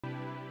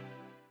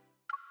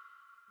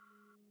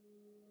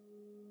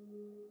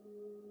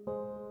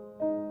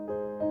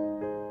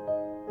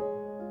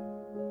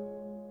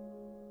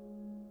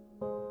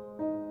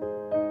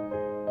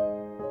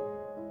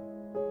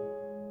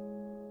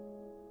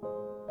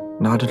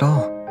Not at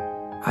all.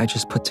 I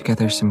just put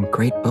together some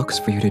great books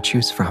for you to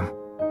choose from.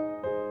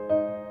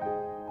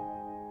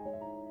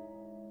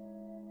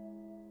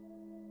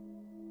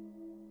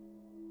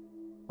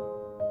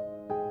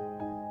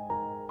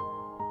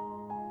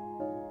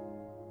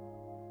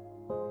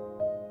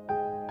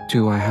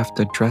 Do I have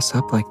to dress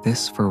up like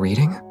this for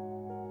reading?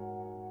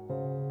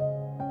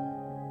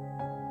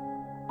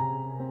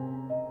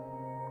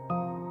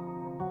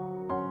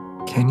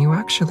 Can you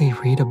actually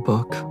read a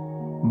book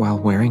while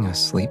wearing a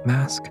sleep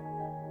mask?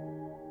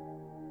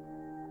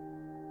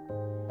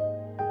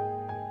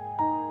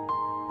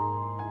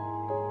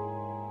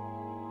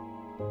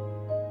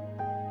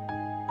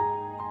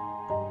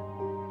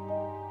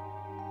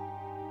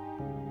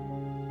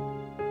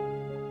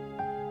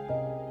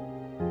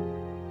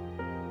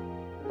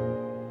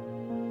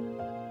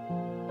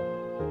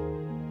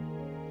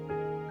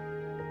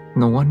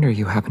 No wonder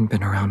you haven't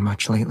been around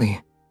much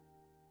lately.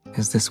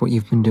 Is this what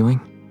you've been doing?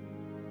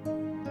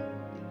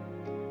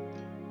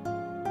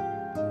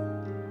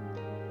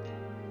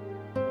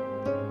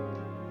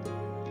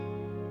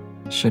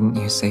 Shouldn't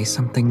you say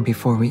something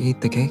before we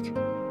eat the cake?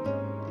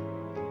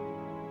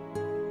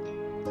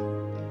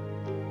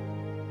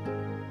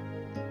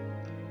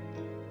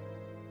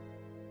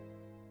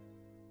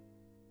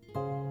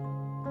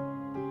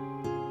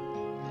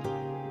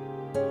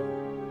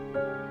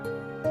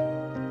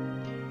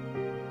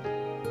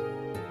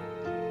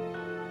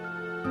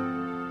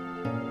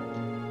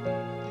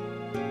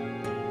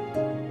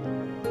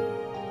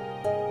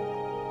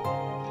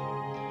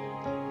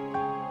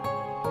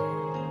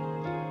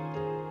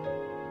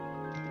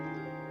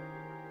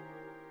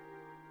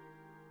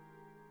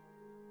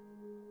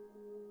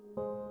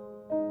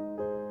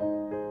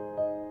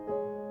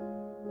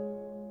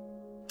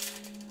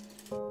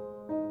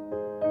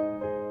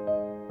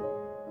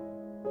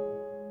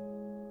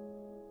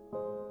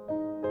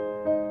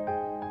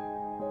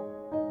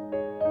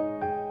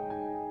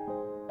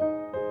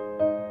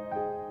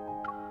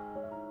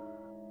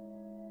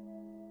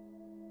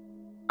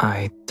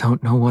 I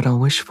don't know what I'll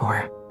wish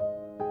for,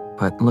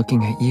 but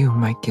looking at you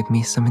might give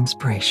me some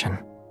inspiration.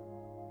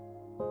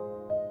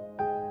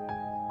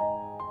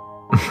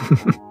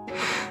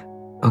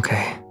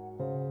 Okay,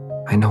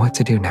 I know what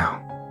to do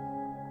now.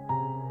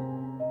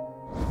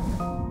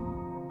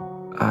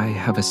 I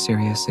have a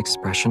serious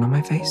expression on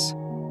my face.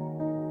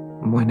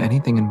 When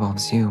anything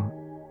involves you,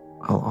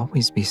 I'll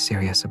always be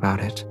serious about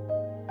it.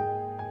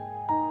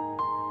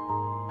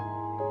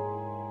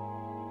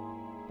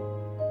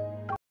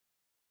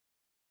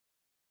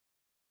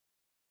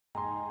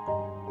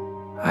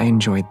 I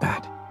enjoyed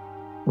that.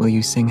 Will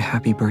you sing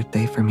happy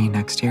birthday for me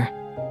next year?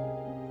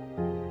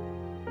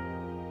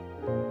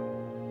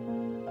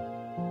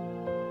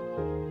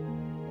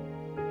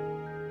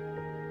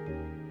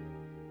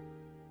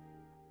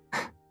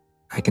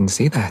 I can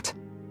see that.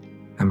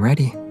 I'm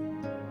ready.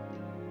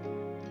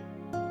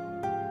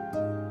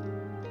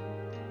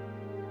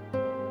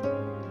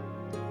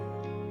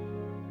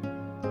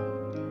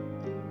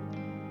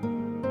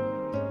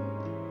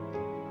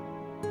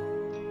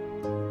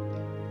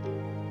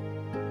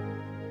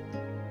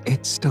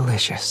 It's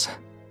delicious.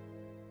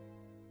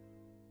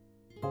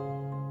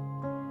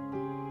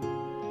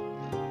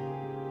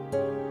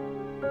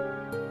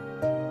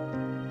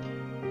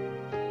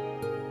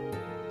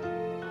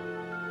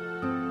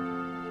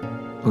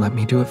 Let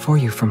me do it for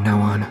you from now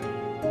on.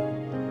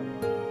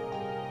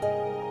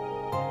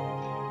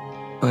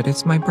 But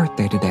it's my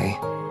birthday today.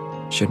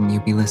 Shouldn't you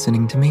be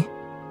listening to me?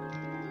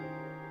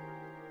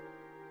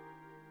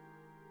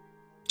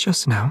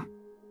 Just now.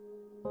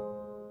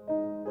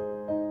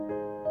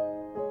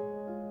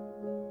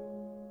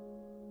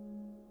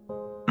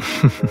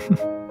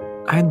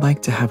 I'd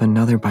like to have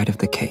another bite of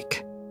the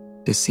cake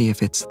to see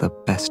if it's the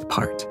best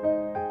part.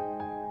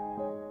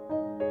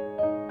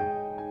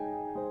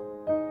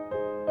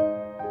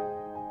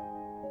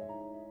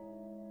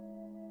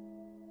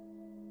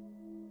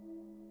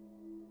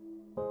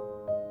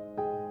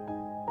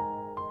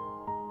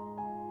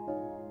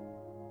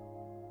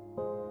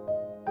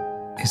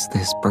 Is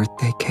this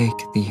birthday cake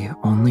the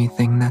only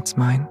thing that's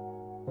mine?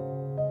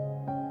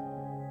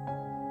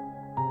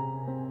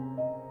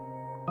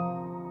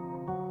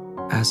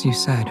 As you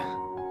said,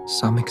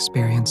 some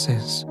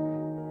experiences,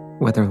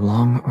 whether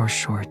long or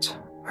short,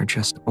 are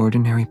just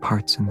ordinary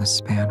parts in the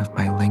span of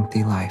my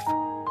lengthy life.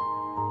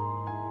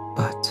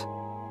 But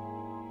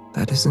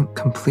that isn't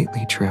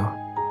completely true.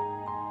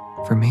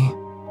 For me,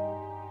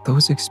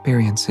 those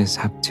experiences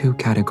have two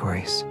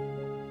categories: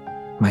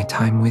 my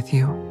time with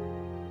you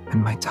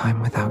and my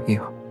time without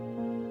you.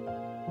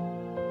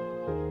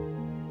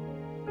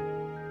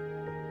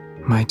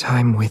 My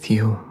time with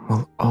you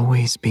will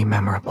always be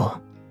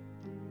memorable.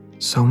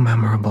 So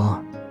memorable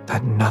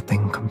that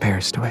nothing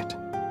compares to it.